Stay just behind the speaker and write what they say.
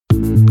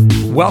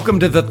Welcome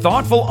to the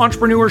Thoughtful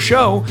Entrepreneur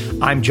Show.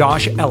 I'm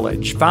Josh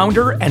Elledge,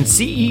 founder and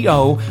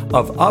CEO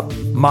of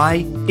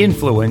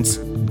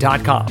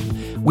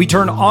UpMyInfluence.com. We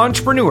turn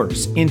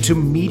entrepreneurs into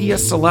media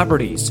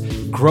celebrities,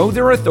 grow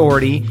their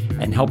authority,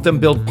 and help them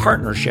build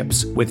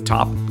partnerships with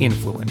top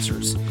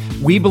influencers.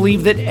 We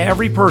believe that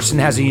every person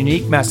has a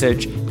unique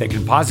message that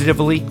can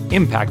positively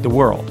impact the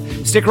world.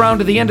 Stick around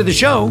to the end of the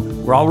show,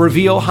 where I'll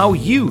reveal how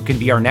you can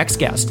be our next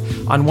guest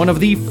on one of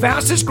the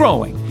fastest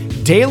growing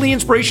daily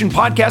inspiration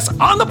podcasts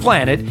on the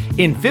planet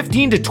in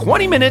 15 to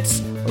 20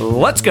 minutes.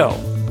 Let's go.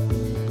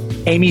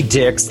 Amy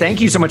Dix, thank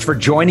you so much for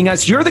joining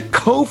us. You're the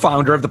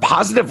co-founder of the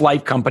Positive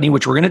Life Company,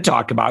 which we're going to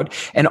talk about,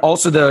 and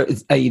also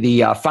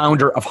the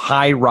founder of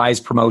High Rise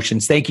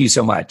Promotions. Thank you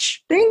so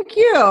much. Thank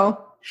you.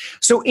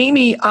 So,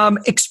 Amy,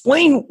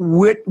 explain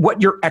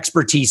what your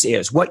expertise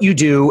is, what you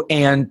do,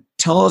 and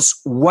tell us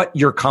what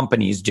your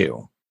companies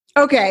do.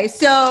 Okay,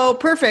 so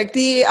perfect.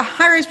 The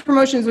High Rise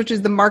Promotions, which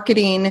is the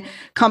marketing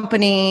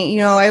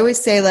company, I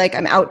always say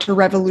I'm out to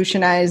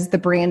revolutionize the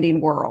branding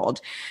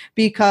world,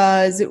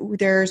 because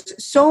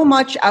there's so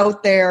much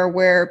out there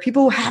where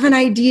people have an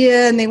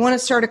idea and they want to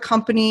start a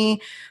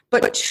company,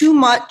 but too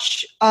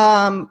much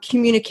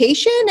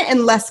communication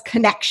and less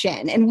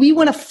connection. And we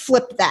want to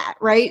flip that,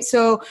 right?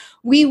 So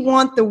we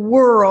want the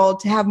world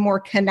to have more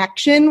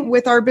connection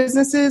with our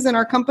businesses and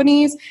our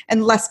companies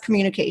and less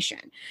communication.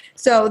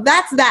 So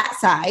that's that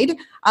side.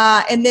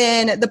 And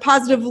then the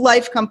Positive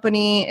Life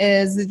Company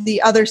is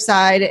the other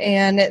side.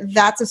 And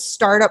that's a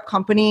startup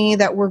company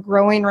that we're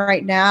growing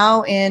right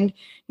now. And,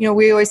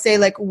 we always say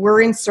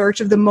we're in search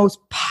of the most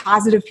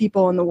positive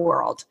people in the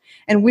world.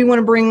 And we want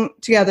to bring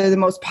together the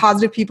most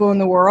positive people in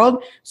the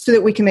world so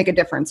that we can make a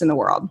difference in the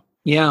world.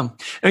 Yeah.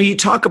 Now, you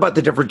talk about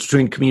the difference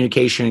between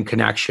communication and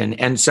connection.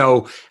 And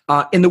so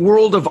in the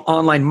world of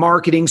online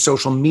marketing,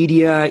 social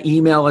media,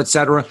 email, et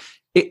cetera,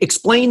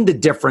 explain the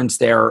difference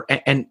there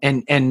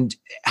and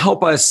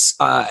help us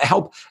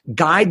help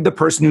guide the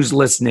person who's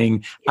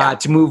listening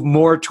to move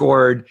more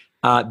toward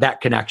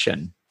that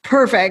connection.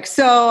 Perfect.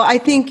 So I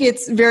think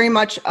it's very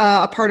much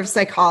a part of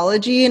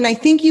psychology. And I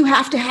think you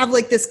have to have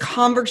this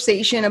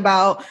conversation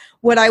about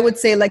what I would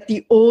say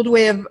the old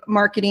way of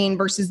marketing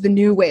versus the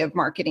new way of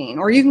marketing,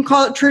 or you can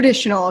call it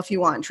traditional if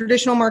you want,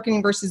 traditional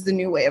marketing versus the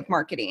new way of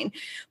marketing.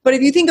 But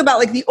if you think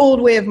about the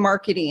old way of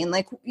marketing,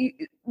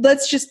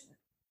 let's just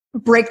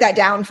break that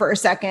down for a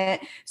second.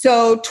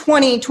 So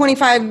 20,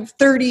 25,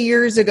 30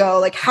 years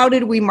ago, how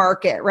did we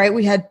market, right?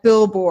 We had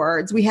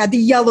billboards, we had the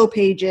yellow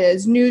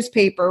pages,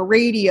 newspaper,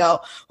 radio.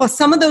 Well,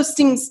 some of those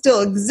things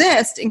still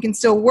exist and can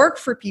still work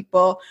for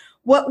people.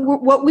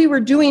 What we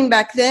were doing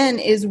back then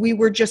is we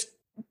were just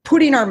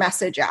putting our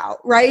message out,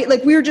 right?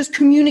 We were just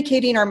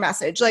communicating our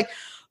message,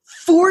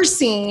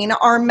 forcing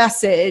our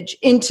message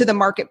into the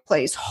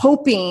marketplace,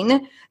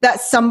 hoping that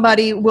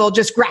somebody will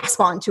just grasp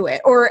onto it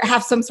or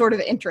have some sort of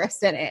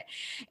interest in it.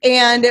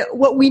 And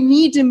what we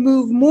need to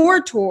move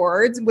more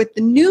towards with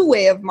the new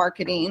way of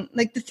marketing,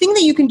 the thing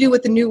that you can do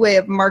with the new way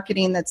of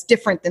marketing that's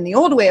different than the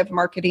old way of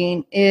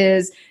marketing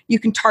is you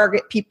can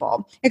target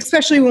people,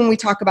 especially when we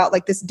talk about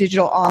this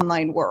digital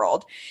online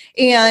world.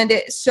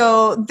 And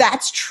so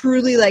that's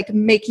truly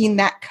making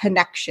that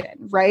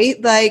connection,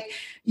 right?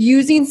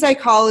 Using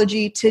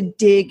psychology to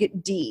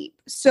dig deep.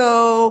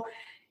 So,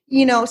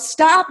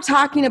 stop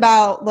talking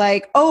about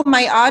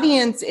my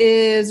audience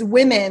is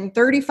women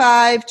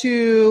 35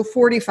 to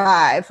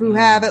 45 who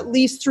have at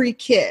least 3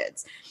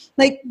 kids.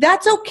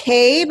 That's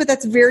okay, but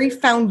that's very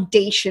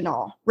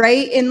foundational,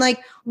 right? And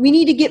we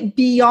need to get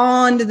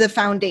beyond the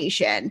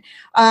foundation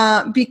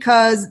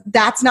because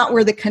that's not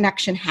where the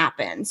connection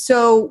happens.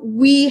 So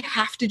we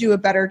have to do a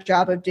better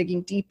job of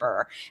digging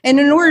deeper. And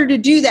in order to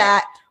do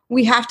that,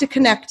 we have to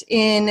connect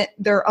in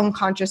their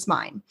unconscious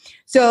mind.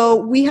 So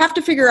we have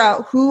to figure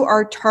out who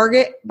our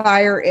target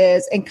buyer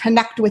is and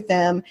connect with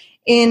them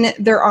in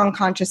their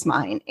unconscious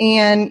mind.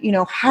 And,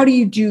 how do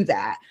you do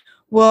that?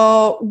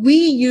 Well, we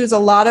use a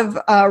lot of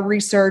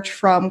research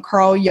from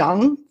Carl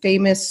Jung,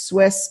 famous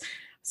Swiss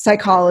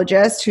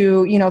psychologist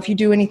who, if you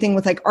do anything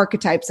with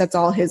archetypes, that's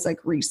all his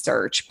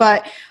research.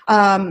 But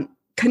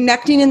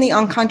connecting in the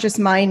unconscious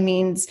mind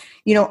means,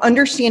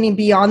 understanding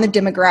beyond the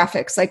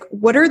demographics,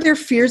 what are their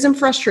fears and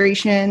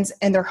frustrations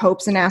and their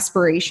hopes and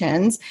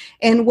aspirations,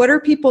 and what are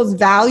people's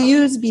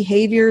values,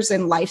 behaviors,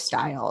 and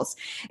lifestyles.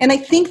 And I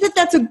think that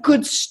that's a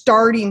good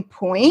starting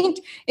point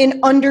in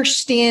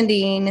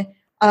understanding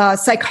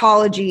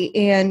psychology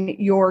and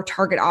your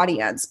target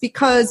audience,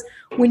 because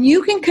when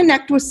you can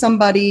connect with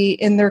somebody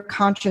in their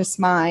conscious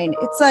mind,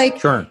 it's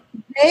Sure.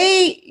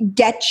 They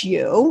get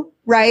you,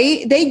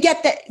 right? They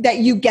get that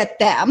you get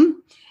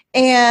them,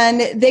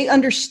 and they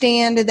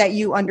understand that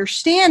you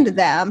understand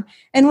them.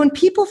 And when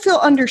people feel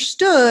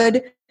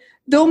understood,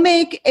 they'll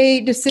make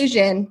a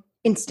decision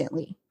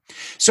instantly.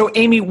 So,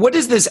 Amy, what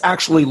does this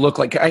actually look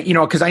like?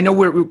 Because I know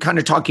we're kind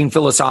of talking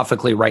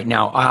philosophically right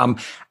now.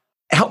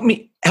 Help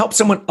me help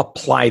someone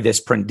apply these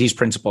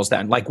principles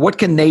then? Like, what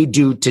can they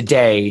do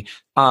today?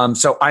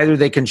 So either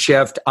they can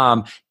shift.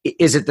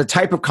 Is it the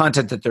type of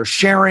content that they're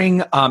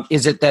sharing?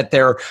 Is it that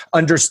they're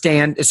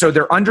understanding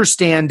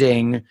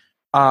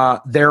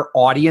their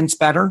audience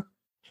better?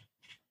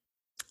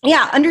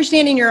 Yeah,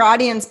 understanding your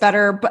audience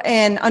better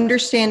and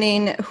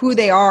understanding who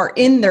they are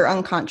in their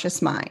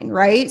unconscious mind,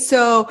 right?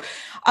 So,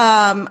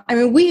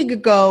 we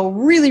could go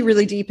really,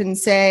 really deep and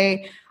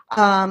say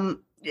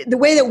the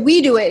way that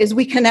we do it is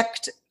we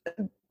connect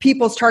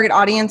people's target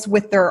audience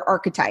with their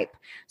archetype.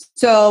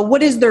 So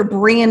what is their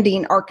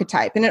branding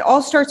archetype? And it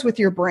all starts with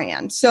your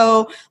brand.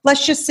 So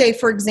let's just say,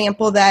 for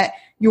example, that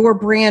your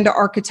brand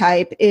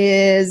archetype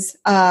is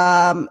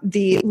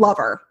the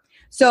lover.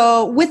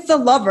 So with the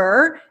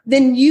lover,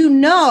 then you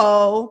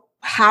know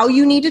how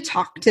you need to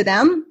talk to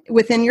them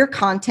within your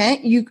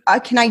content. You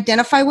can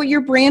identify what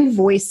your brand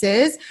voice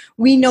is.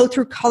 We know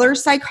through color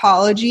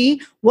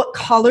psychology what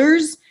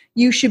colors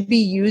you should be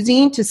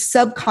using to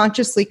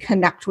subconsciously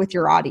connect with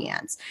your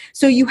audience.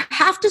 So you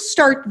have to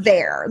start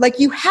there. Like,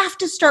 you have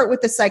to start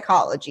with the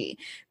psychology,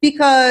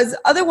 because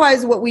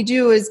otherwise what we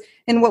do is,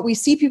 and what we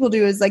see people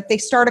do is, like, they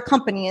start a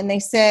company and they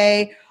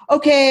say,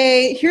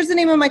 okay, here's the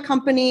name of my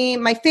company.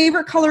 My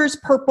favorite color is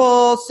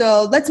purple.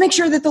 So let's make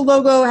sure that the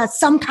logo has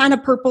some kind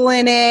of purple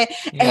in it,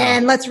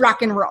 and let's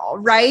rock and roll,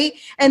 right?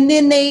 And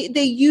then they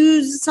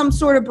use some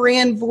sort of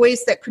brand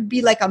voice that could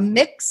be like a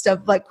mix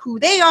of like who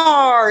they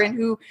are and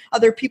who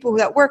other people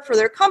that work for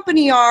their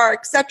company are,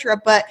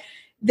 etc. But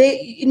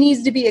it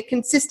needs to be a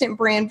consistent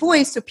brand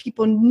voice so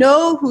people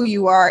know who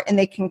you are and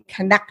they can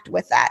connect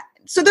with that.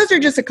 So those are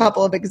just a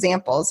couple of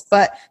examples,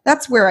 but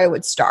that's where I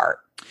would start.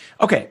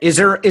 Okay. Is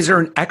there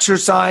an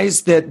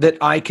exercise that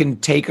I can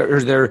take,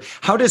 or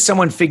how does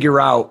someone figure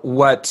out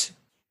what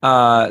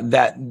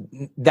that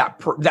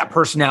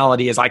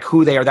personality is, like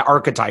who they are, the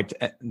archetype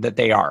that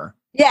they are?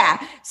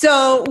 Yeah.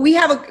 So we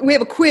have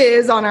a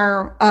quiz on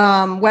our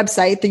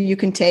website that you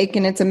can take,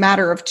 and it's a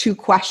matter of 2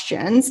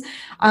 questions.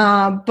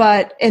 And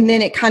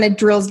then it kind of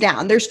drills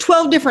down. There's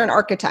 12 different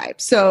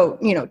archetypes. So,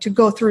 to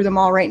go through them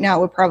all right now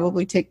would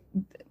probably take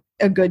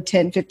a good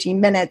 10, 15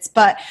 minutes,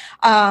 but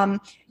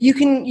you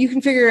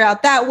can figure it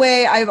out that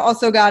way. I've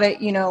also got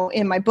it,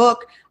 in my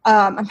book.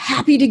 I'm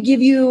happy to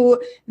give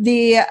you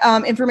the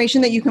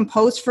information that you can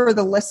post for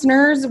the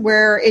listeners,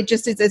 where it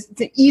just is it's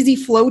an easy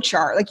flow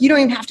chart. Like, you don't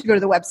even have to go to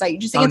the website. You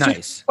just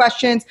answer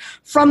questions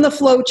from the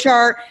flow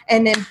chart,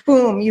 and then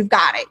boom, you've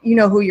got it. You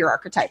know who your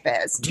archetype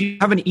is. Do you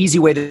have an easy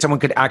way that someone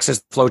could access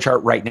the flow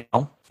chart right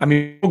now? I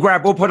mean,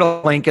 we'll put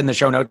a link in the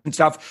show notes and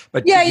stuff,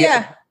 but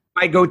yeah.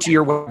 I go to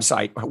your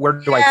website. Where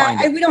do I find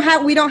it?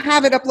 We don't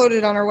have it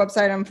uploaded on our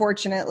website,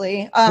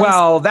 unfortunately.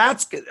 Well,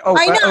 that's good.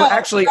 I know,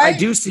 actually, right? I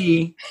do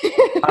see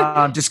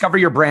discover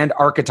your brand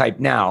archetype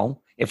now.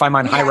 If I'm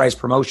on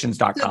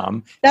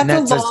highrisepromotions.com,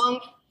 that's a long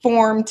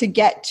form to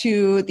get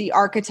to the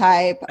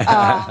archetype.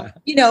 But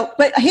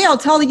hey, I'll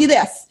tell you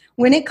this: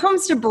 when it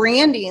comes to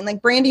branding,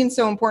 like, branding is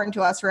so important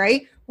to us,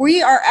 right?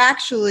 We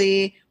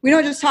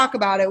don't just talk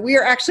about it. We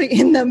are actually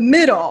in the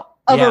middle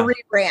of a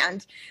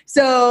rebrand.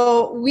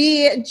 So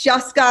we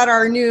just got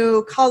our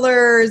new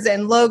colors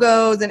and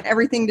logos and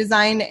everything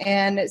designed.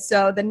 And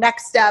so the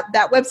next step,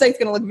 that website's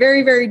going to look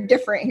very, very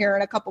different here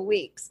in a couple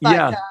weeks.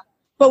 But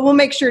we'll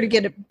make sure to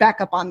get it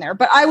back up on there.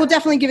 But I will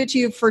definitely give it to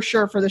you for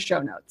sure for the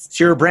show notes.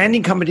 So you're a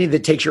branding company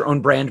that takes your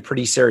own brand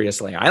pretty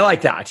seriously. I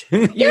like that.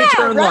 You eat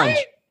your own lunch.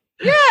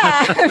 Yeah.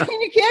 I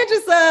mean, you can't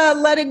just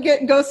let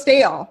it go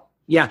stale.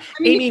 Yeah.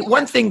 Amy,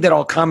 one thing that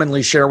I'll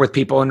commonly share with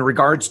people in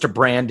regards to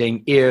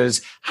branding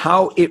is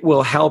how it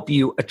will help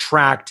you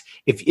attract,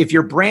 if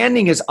your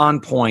branding is on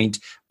point,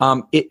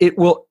 it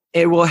will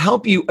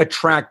help you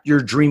attract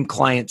your dream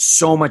client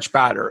so much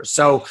better.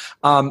 So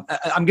I'm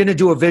going to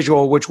do a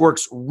visual, which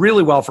works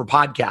really well for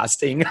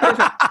podcasting.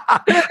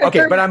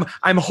 Okay, but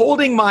I'm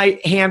holding my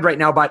hand right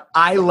now about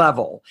eye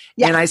level.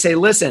 Yes. And I say,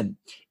 listen,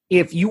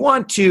 if you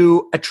want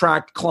to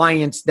attract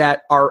clients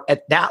that are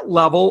at that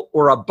level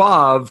or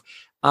above,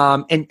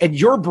 and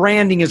your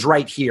branding is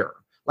right here,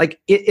 like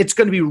it's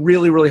going to be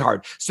really, really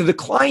hard. So the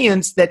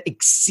clients that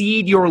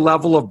exceed your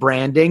level of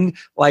branding,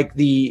 like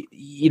the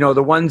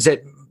ones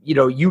that,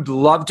 you'd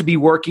love to be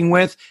working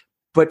with,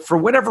 but for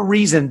whatever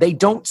reason, they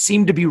don't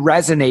seem to be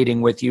resonating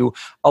with you.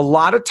 A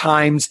lot of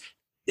times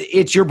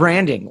it's your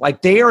branding.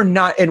 Like, they are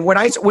not. And I'm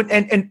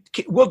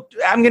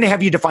going to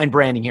have you define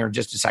branding here in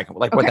just a second,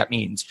 like what that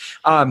means.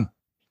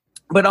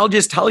 But I'll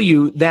just tell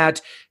you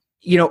that,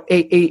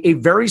 a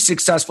very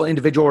successful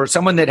individual, or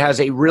someone that has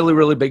a really,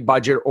 really big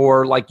budget,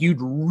 or like you'd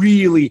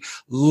really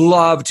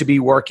love to be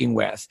working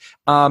with,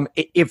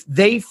 if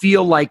they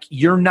feel like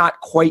you're not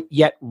quite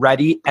yet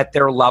ready at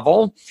their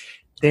level,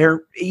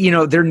 they're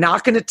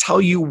not going to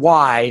tell you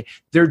why.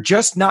 They're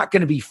just not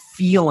going to be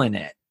feeling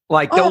it.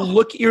 Like, they'll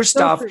look at your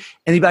stuff and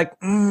they'll be like,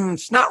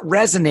 it's not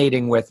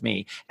resonating with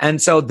me. And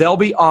so they'll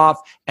be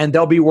off, and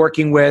they'll be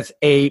working with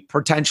a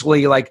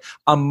potentially like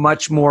a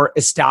much more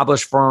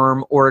established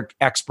firm or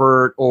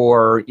expert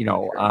or,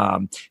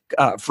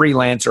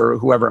 freelancer or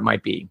whoever it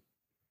might be.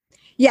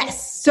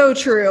 Yes, so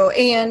true.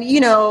 And,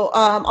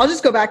 I'll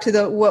just go back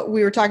to what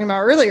we were talking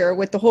about earlier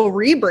with the whole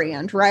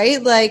rebrand,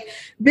 right? Like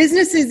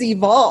businesses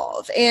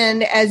evolve,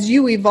 and as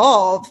you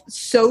evolve,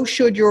 so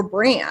should your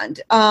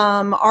brand.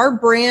 Our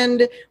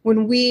brand,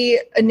 when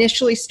we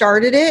initially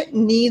started it,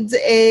 needs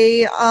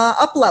a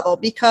up level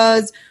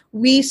because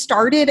we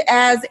started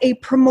as a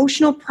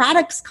promotional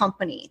products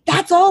company.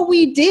 That's all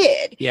we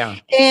did. Yeah.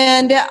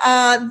 And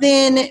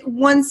then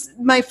once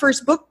my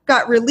first book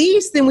got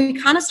released, then we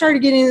kind of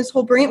started getting this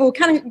whole brand. Well, we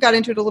kind of got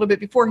into it a little bit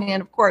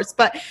beforehand, of course,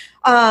 but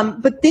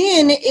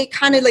then it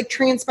kind of like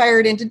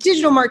transpired into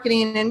digital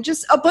marketing and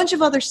just a bunch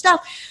of other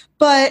stuff.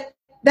 But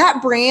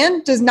that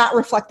brand does not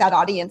reflect that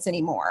audience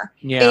anymore.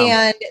 Yeah.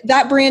 And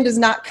that brand does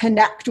not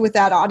connect with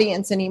that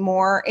audience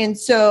anymore. And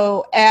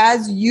so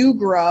as you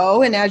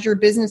grow and as your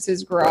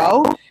businesses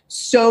grow,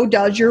 so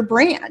does your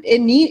brand.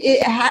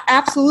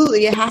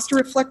 Absolutely, it has to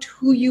reflect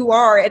who you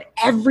are at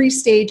every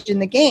stage in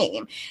the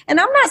game. And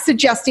I'm not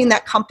suggesting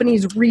that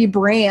companies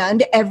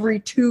rebrand every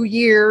 2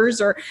 years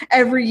or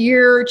every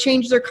year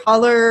change their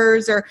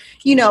colors or,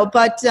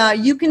 but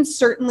you can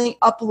certainly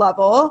up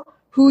level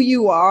who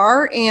you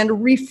are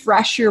and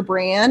refresh your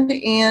brand.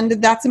 And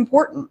that's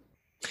important.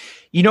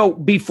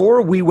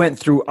 Before we went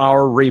through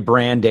our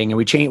rebranding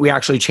and we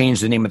actually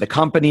changed the name of the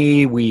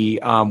company. We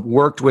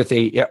worked with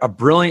a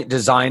brilliant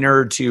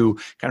designer to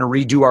kind of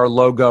redo our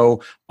logo.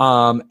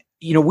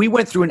 We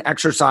went through an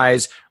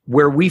exercise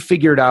where we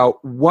figured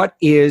out what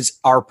is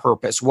our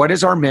purpose, what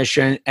is our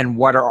mission, and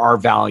what are our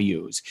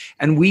values.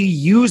 And we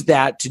used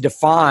that to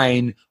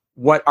define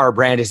what our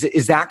brand is.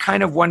 Is that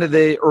kind of one of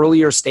the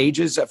earlier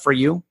stages for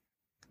you?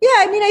 Yeah,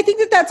 I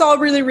think that's all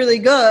really, really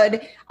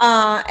good.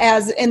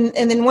 And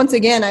then once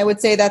again, I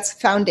would say that's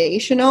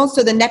foundational.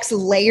 So the next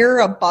layer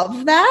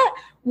above that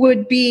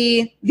would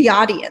be the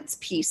audience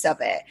piece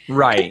of it.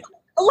 Right.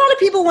 A lot of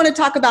people want to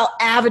talk about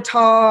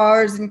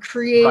avatars and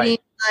creating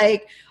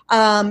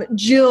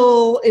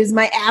Jill is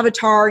my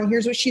avatar and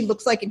here's what she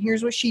looks like and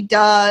here's what she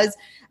does.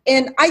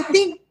 And I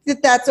think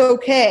that that's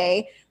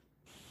okay.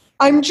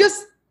 I'm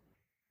just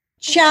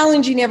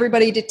challenging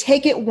everybody to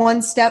take it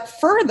one step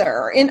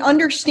further in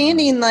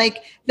understanding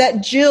like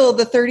that Jill,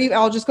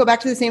 I'll just go back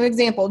to the same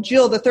example.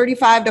 Jill, the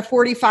 35 to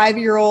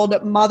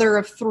 45-year-old mother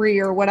of 3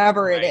 or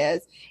whatever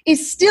it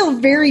is still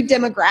very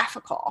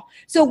demographical.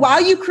 So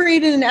while you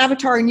created an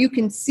avatar and you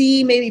can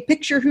see, maybe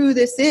picture who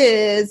this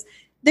is,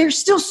 there's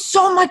still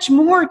so much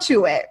more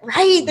to it,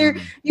 right?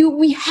 There's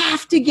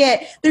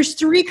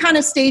 3 kind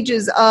of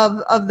stages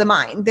of the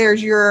mind.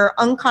 There's your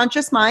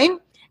unconscious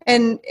mind.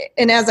 And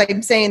as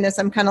I'm saying this,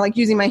 I'm kind of like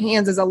using my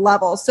hands as a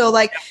level. So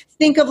like,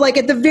 think of like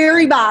at the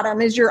very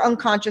bottom is your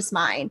unconscious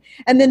mind.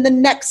 And then the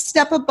next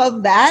step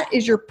above that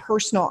is your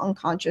personal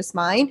unconscious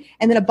mind.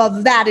 And then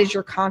above that is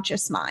your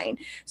conscious mind.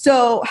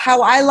 So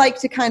how I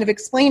like to kind of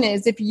explain it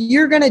is if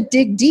you're going to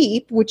dig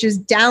deep, which is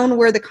down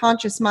where the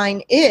conscious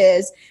mind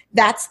is,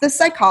 that's the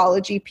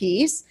psychology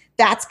piece.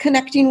 That's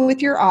connecting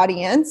with your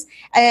audience.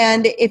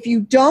 And if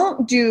you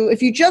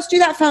just do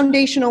that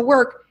foundational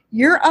work,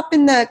 you're up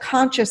in the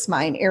conscious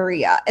mind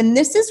area. And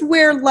this is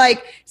where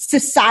like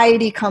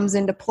society comes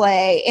into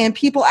play and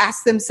people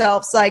ask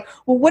themselves like,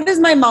 well, what does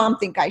my mom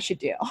think I should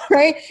do?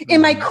 Right?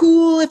 Am I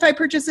cool if I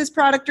purchase this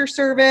product or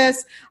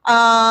service?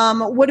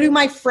 What do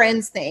my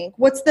friends think?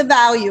 What's the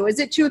value? Is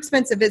it too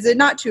expensive? Is it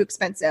not too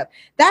expensive?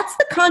 That's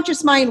the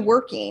conscious mind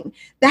working.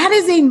 That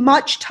is a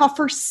much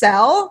tougher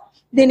sell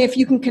than if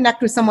you can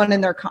connect with someone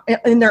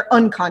in their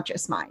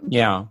unconscious mind.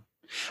 Yeah.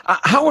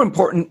 How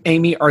important,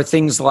 Amy, are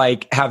things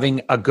like having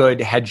a good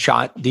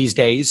headshot these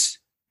days?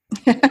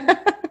 Well,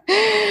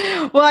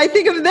 I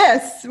think of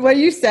this, what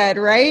you said,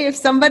 right? If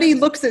somebody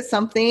looks at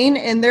something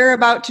and they're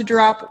about to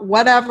drop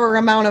whatever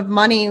amount of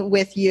money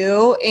with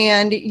you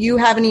and you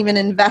haven't even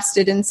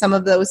invested in some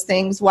of those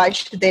things, why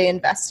should they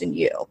invest in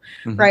you,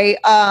 right?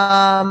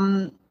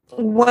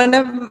 One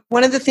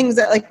of the things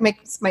that like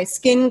makes my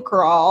skin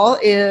crawl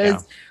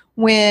is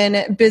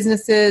when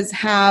businesses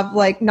have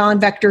like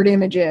non-vectored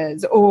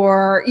images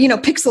or,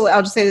 pixel,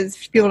 I'll just say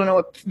this, people don't know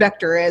what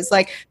vector is,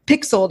 like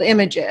pixeled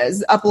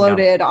images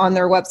uploaded on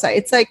their website.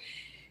 It's like,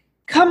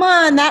 come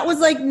on, that was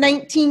like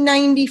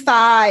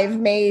 1995,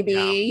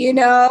 maybe,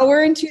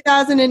 we're in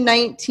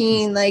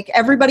 2019, like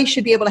everybody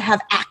should be able to have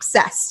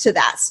access to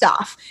that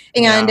stuff.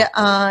 And,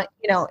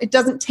 it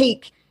doesn't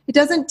take a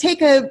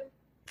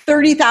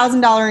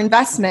 $30,000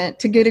 investment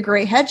to get a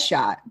great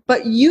headshot,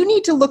 but you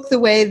need to look the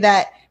way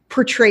that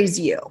portrays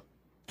you.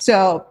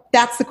 So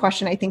that's the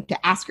question I think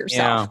to ask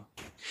yourself.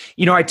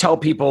 Yeah. I tell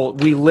people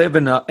we live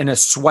in a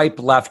swipe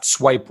left,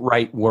 swipe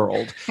right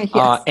world.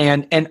 Yes.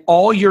 And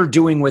all you're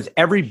doing with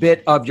every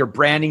bit of your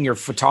branding, your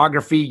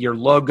photography, your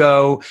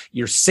logo,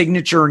 your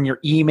signature and your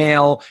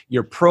email,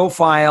 your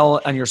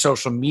profile on your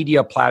social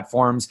media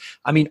platforms.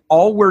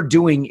 All we're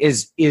doing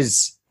is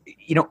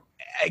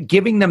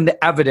giving them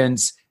the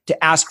evidence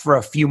to ask for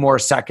a few more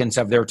seconds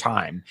of their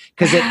time.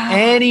 Because at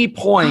any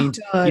point,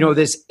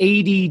 this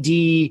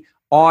ADD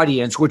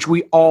audience, which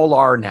we all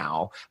are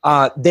now,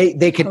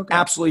 they can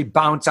absolutely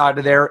bounce out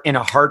of there in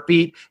a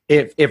heartbeat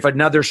if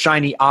another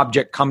shiny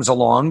object comes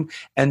along.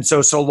 And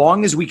so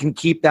long as we can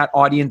keep that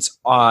audience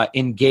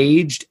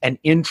engaged and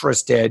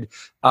interested,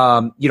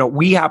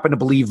 we happen to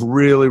believe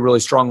really,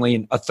 really strongly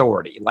in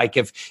authority. Like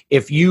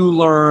if you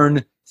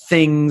learn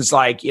things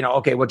like,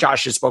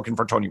 Josh has spoken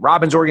for Tony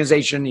Robbins'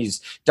 organization.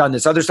 He's done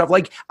this other stuff.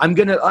 Like, I'm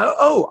going to,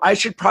 I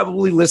should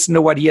probably listen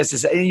to what he has to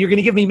say. And you're going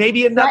to give me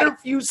maybe another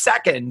few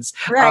seconds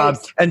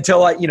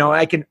until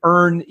I can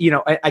earn,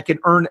 I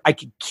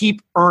can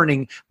keep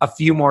earning a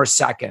few more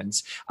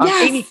seconds.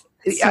 Amy,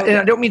 and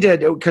I don't mean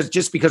to,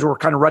 because we're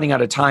kind of running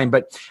out of time,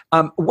 but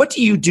what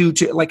do you do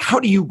how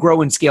do you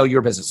grow and scale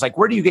your business? Like,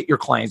 where do you get your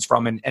clients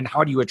from and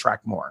how do you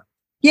attract more?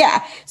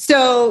 Yeah.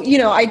 So,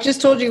 I just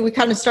told you we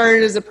kind of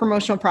started as a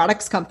promotional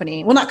products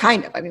company. Well, not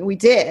kind of, I mean, we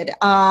did.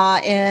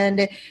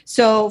 And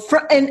so,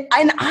 and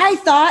I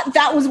thought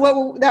that was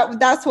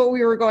that's what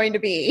we were going to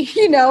be.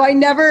 I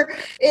never,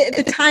 at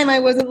the time I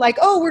wasn't like,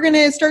 oh, we're going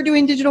to start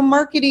doing digital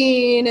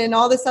marketing and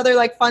all this other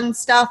like fun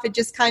stuff. It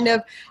just kind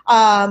of,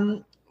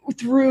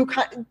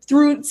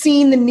 through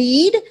seeing the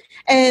need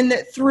and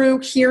through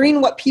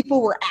hearing what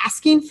people were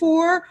asking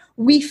for,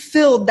 we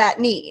filled that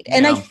need.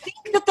 And I think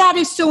that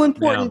is so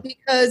important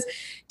because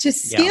to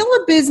scale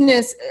a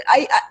business,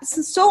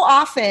 so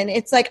often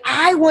it's like,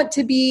 I want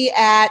to be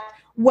at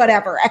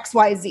whatever,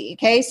 XYZ.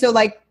 Okay. So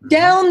like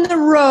down the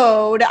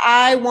road,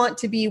 I want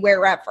to be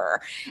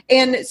wherever.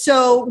 And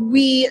so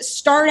we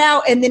start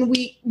out and then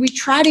we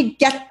try to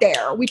get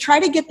there. We try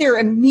to get there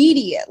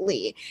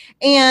immediately.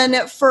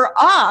 And for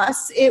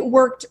us, it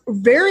worked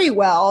very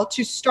well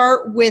to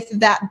start with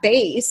that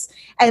base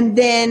and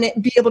then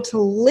be able to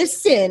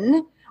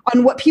listen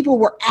on what people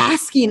were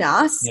asking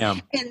us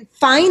and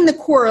find the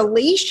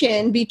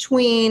correlation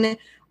between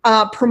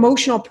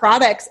promotional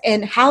products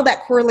and how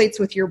that correlates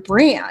with your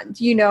brand,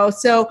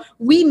 So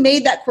we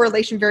made that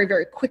correlation very,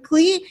 very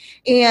quickly.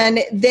 And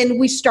then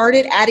we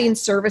started adding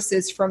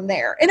services from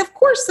there. And of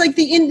course, like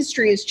the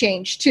industry has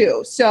changed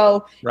too.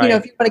 So,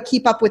 if you want to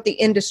keep up with the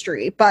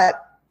industry,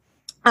 but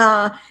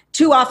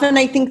too often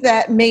I think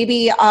that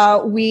maybe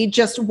we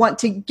just want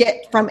to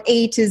get from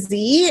A to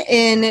Z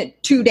in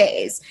 2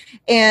 days.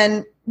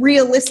 And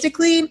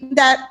realistically,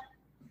 that,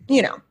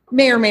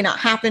 may or may not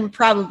happen,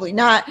 probably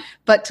not,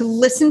 but to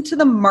listen to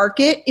the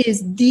market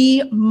is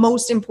the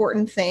most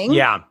important thing.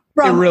 Yeah,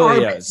 it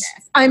really is.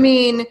 Business. I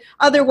mean,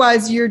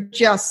 otherwise you're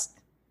just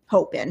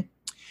hoping.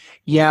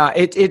 Yeah,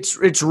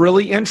 it's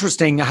really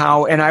interesting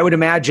how, and I would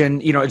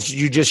imagine, as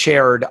you just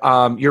shared,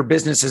 your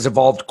business has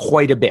evolved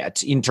quite a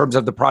bit in terms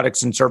of the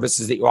products and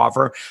services that you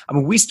offer. I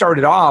mean, we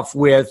started off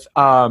with,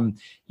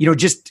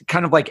 just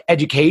kind of like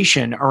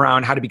education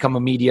around how to become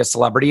a media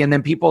celebrity. And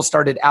then people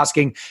started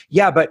asking,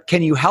 but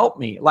can you help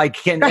me?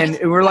 Like, and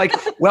we're like,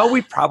 well,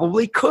 we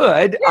probably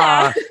could,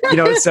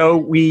 so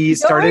we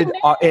started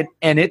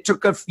and it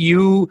took a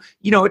few,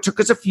 it took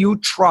us a few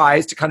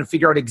tries to kind of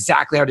figure out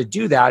exactly how to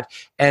do that.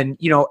 And,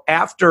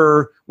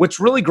 after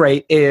what's really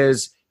great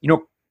is,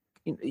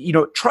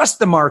 trust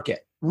the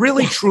market.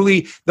 Really,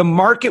 truly, the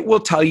market will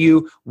tell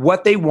you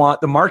what they want.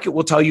 The market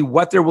will tell you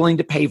what they're willing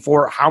to pay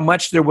for, how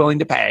much they're willing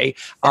to pay,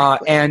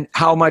 and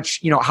how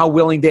much, how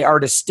willing they are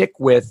to stick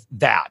with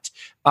that.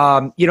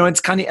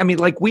 It's kind of,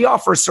 like we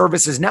offer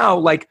services now,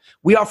 like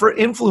we offer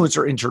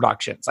influencer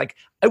introductions. Like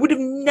I would have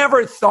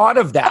never thought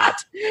of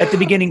that at the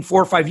beginning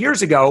 4 or 5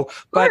 years ago,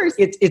 but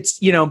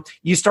it's,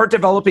 you start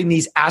developing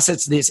these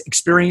assets, this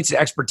experience and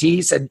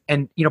expertise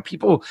and,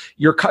 people,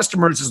 your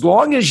customers, as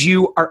long as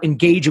you are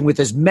engaging with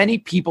as many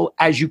people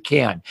as you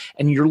can,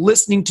 and you're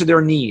listening to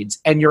their needs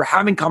and you're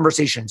having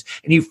conversations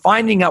and you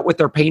finding out what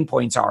their pain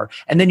points are.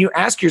 And then you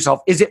ask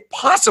yourself, is it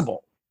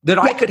possible that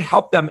I could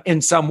help them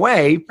in some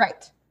way?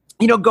 Right.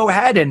 Go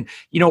ahead and,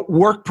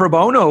 work pro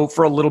bono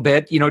for a little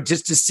bit,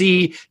 just to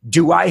see,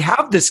 do I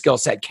have the skill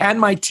set? Can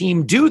my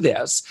team do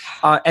this?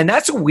 And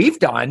that's what we've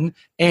done.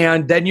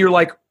 And then you're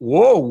like,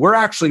 whoa, we're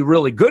actually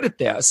really good at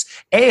this.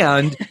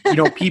 And,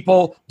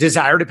 people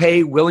desire to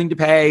pay, willing to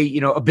pay,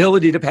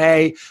 ability to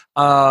pay,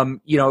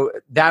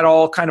 that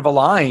all kind of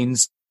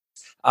aligns.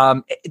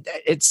 I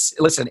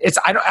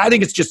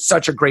think it's just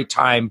such a great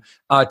time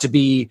to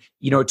be,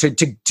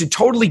 to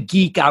totally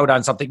geek out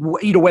on something,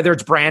 whether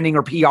it's branding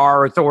or PR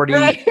or authority,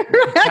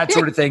 that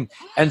sort of thing.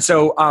 And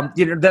so,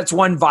 that's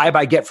one vibe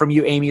I get from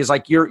you, Amy, is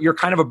like, you're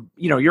kind of a,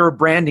 you're a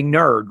branding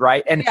nerd,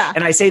 right? And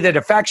and I say that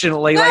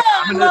affectionately, like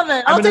I'm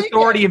an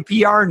authority and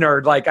PR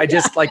nerd. Like I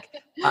just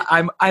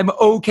I'm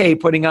okay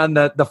putting on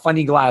the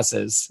funny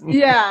glasses.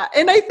 Yeah.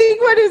 And I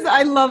think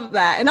I love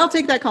that. And I'll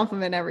take that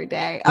compliment every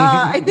day.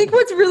 I think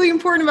what's really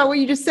important about what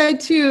you just said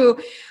too,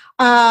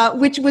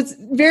 which was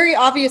very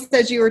obvious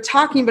as you were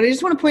talking, but I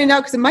just want to point it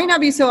out because it might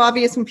not be so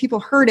obvious when people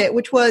heard it,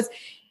 which was,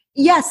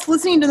 yes,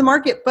 listening to the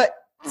market, but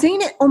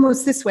saying it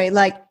almost this way,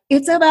 like,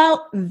 It's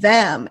about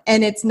them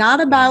and it's not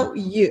about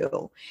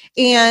you.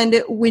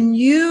 And when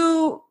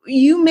you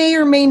may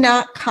or may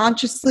not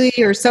consciously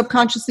or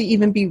subconsciously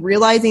even be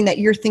realizing that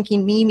you're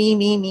thinking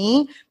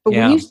me. But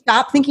when you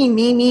stop thinking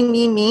me,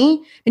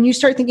 and you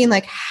start thinking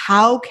like,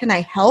 how can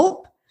I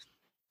help?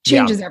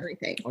 Changes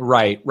everything.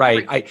 Right.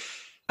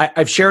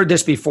 I've shared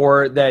this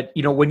before that,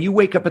 when you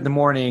wake up in the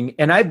morning,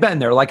 and I've been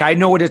there, like I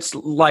know what it's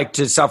like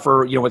to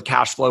suffer, with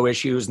cash flow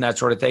issues and that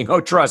sort of thing. Oh,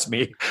 trust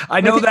me,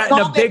 I know that in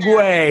a big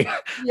way.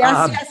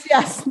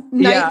 Yes.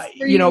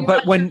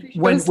 But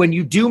when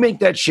you do make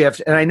that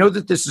shift, and I know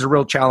that this is a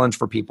real challenge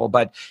for people,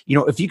 but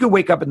if you could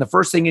wake up and the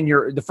first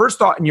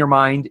thought in your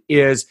mind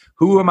is,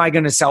 who am I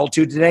going to sell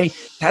to today?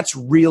 That's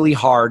really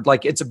hard.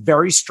 Like it's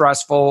very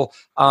stressful.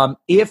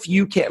 If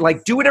you can't,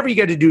 like, do whatever you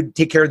got to do to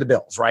take care of the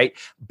bills, right?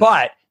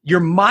 But your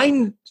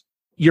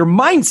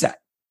mindset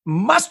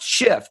must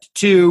shift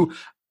to,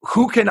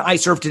 who can I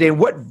serve today and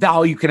what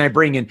value can I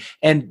bring in?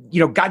 And,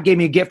 God gave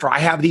me a gift, or I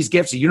have these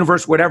gifts, the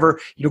universe, whatever,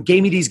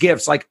 gave me these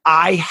gifts. Like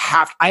I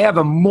have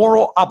a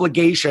moral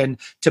obligation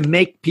to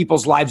make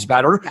people's lives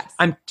better. Yes.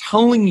 I'm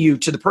telling you,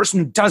 to the person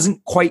who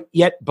doesn't quite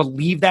yet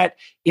believe that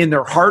in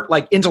their heart,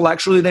 like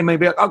intellectually, they may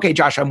be like, okay,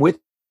 Josh, I'm with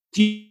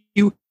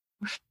you.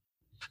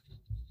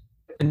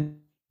 And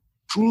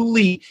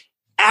truly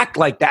act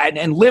like that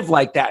and live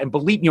like that and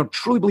believe,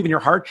 truly believe in your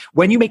heart.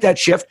 When you make that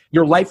shift,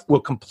 your life will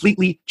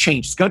completely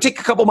change. It's going to take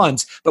a couple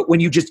months, but when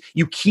you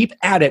keep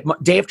at it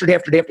day after day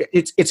after day after,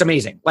 it's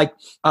amazing. Like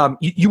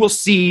you will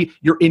see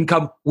your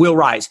income will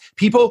rise.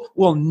 People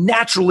will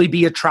naturally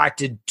be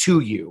attracted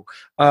to you.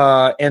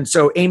 And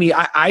so, Amy,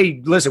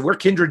 I listen, we're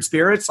kindred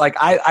spirits. Like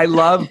I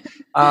love,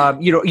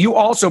 you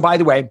also, by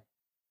the way,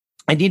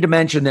 I need to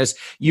mention this.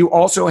 You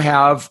also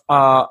have,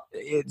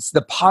 it's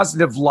the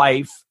Positive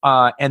Life,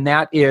 and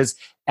that is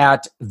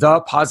at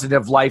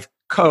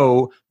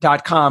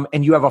thepositivelifeco.com.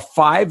 And you have a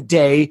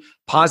 5-day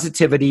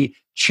positivity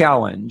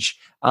challenge,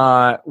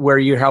 where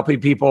you're helping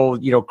people,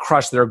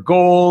 crush their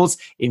goals,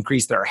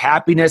 increase their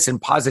happiness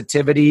and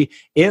positivity.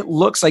 It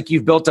looks like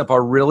you've built up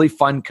a really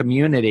fun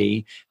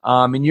community,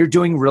 and you're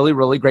doing really,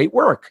 really great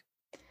work.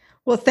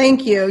 Well,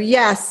 thank you.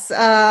 Yes,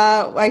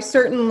 I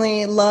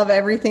certainly love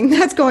everything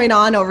that's going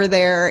on over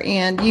there.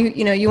 And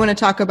you want to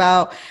talk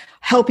about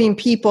helping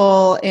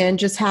people and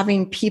just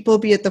having people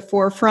be at the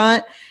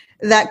forefront.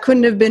 That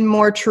couldn't have been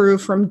more true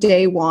from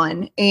day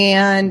one.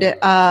 And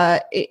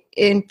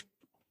in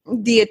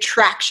the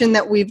attraction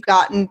that we've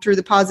gotten through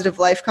the Positive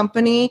Life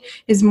Company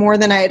is more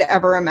than I had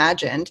ever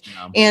imagined.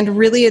 Yeah. And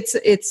really, it's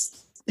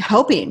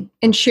helping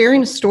and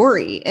sharing a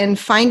story and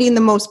finding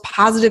the most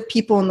positive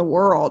people in the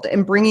world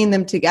and bringing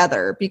them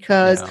together,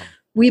 because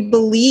we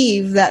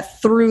believe that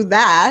through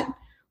that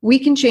we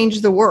can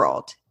change the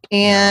world.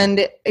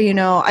 And,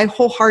 I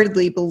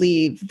wholeheartedly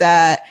believe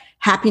that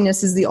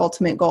happiness is the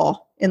ultimate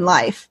goal in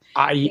life.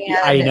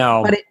 I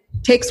know, but it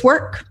takes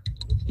work.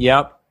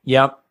 Yep.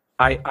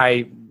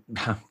 I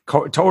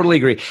totally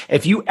agree.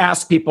 If you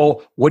ask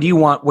people, what do you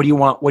want? What do you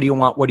want? What do you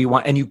want? What do you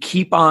want? And you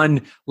keep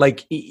on well,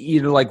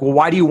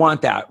 why do you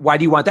want that? Why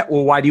do you want that?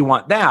 Well, why do you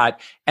want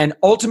that? And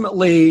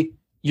ultimately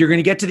you're going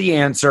to get to the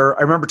answer.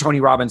 I remember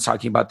Tony Robbins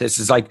talking about this,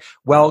 is like,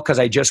 well, cause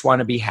I just want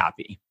to be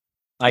happy.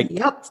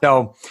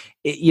 So,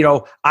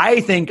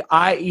 I think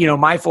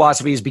my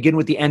philosophy is begin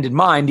with the end in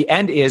mind. The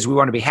end is we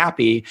want to be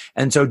happy.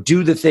 And so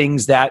do the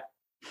things that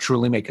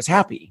truly make us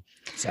happy.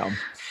 So,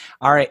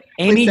 all right,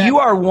 Amy, you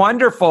are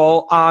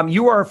wonderful.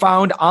 You are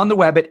found on the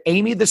web at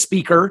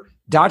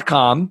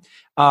amythespeaker.com.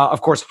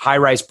 Of course,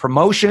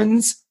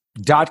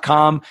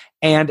 highrisepromotions.com.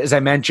 And as I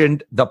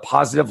mentioned,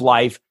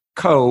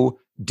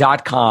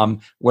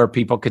 thepositivelifeco.com, where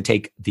people could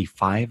take the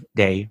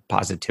 5-day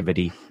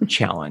positivity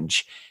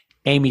challenge.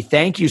 Amy,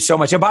 thank you so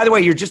much. And by the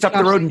way, you're just up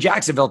the road in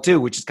Jacksonville too,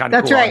 which is kind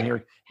of cool. That's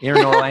right. Here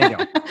in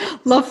Orlando.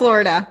 Love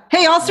Florida.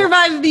 Hey, I'll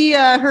survive the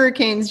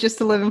hurricanes just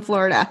to live in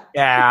Florida.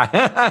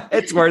 Yeah,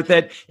 it's worth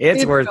it.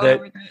 It's worth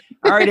it.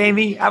 All right,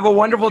 Amy, have a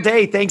wonderful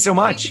day. Thanks so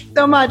much. Thanks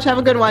so much. Have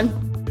a good one.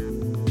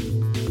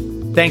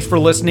 Thanks for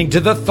listening to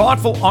The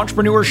Thoughtful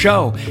Entrepreneur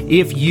Show.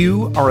 If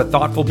you are a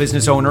thoughtful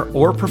business owner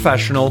or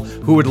professional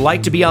who would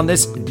like to be on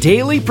this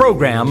daily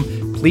program,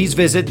 please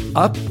visit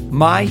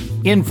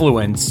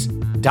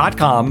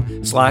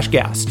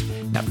upmyinfluence.com/guest.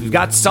 Now, if you've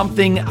got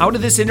something out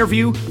of this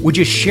interview, would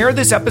you share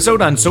this episode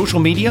on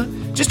social media?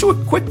 Just do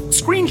a quick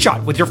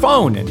screenshot with your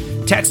phone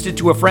and text it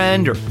to a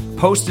friend or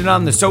post it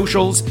on the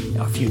socials.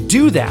 Now, if you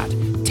do that,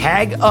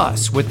 tag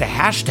us with the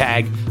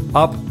hashtag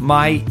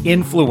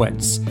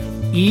UpMyInfluence.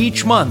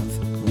 Each month,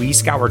 we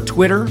scour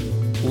Twitter,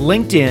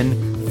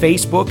 LinkedIn,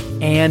 Facebook,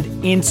 and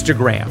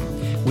Instagram.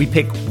 We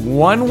pick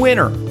one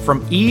winner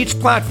from each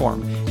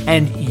platform,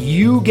 and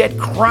you get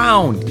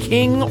crowned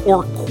king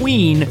or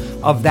queen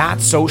of that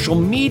social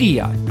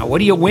media. Now, what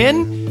do you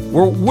win?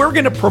 We're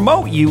going to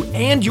promote you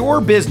and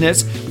your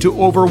business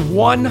to over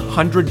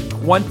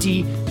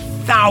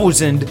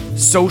 120,000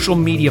 social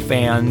media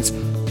fans,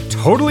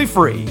 totally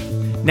free.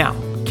 Now,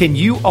 can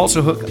you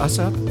also hook us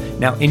up?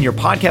 Now, in your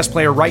podcast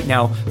player right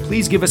now,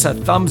 please give us a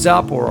thumbs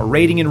up or a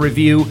rating and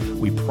review.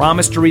 We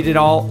promise to read it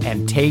all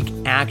and take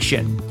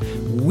action.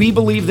 We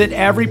believe that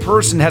every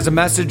person has a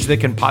message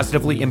that can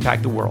positively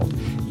impact the world.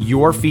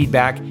 Your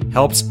feedback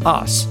helps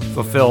us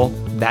fulfill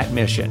that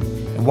mission.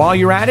 And while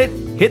you're at it,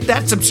 hit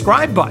that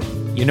subscribe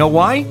button. You know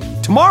why?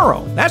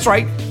 Tomorrow, that's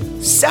right,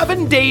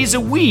 7 days a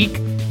week,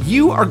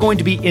 you are going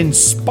to be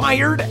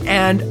inspired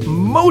and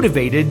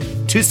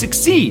motivated to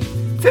succeed.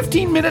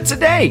 15 minutes a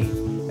day.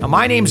 Now,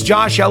 my name's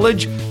Josh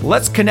Elledge.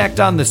 Let's connect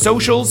on the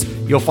socials.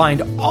 You'll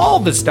find all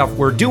the stuff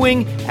we're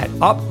doing at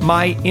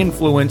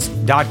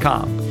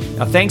upmyinfluence.com.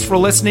 Now, thanks for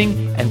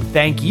listening, and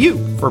thank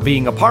you for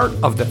being a part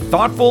of the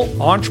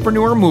Thoughtful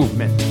Entrepreneur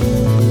Movement.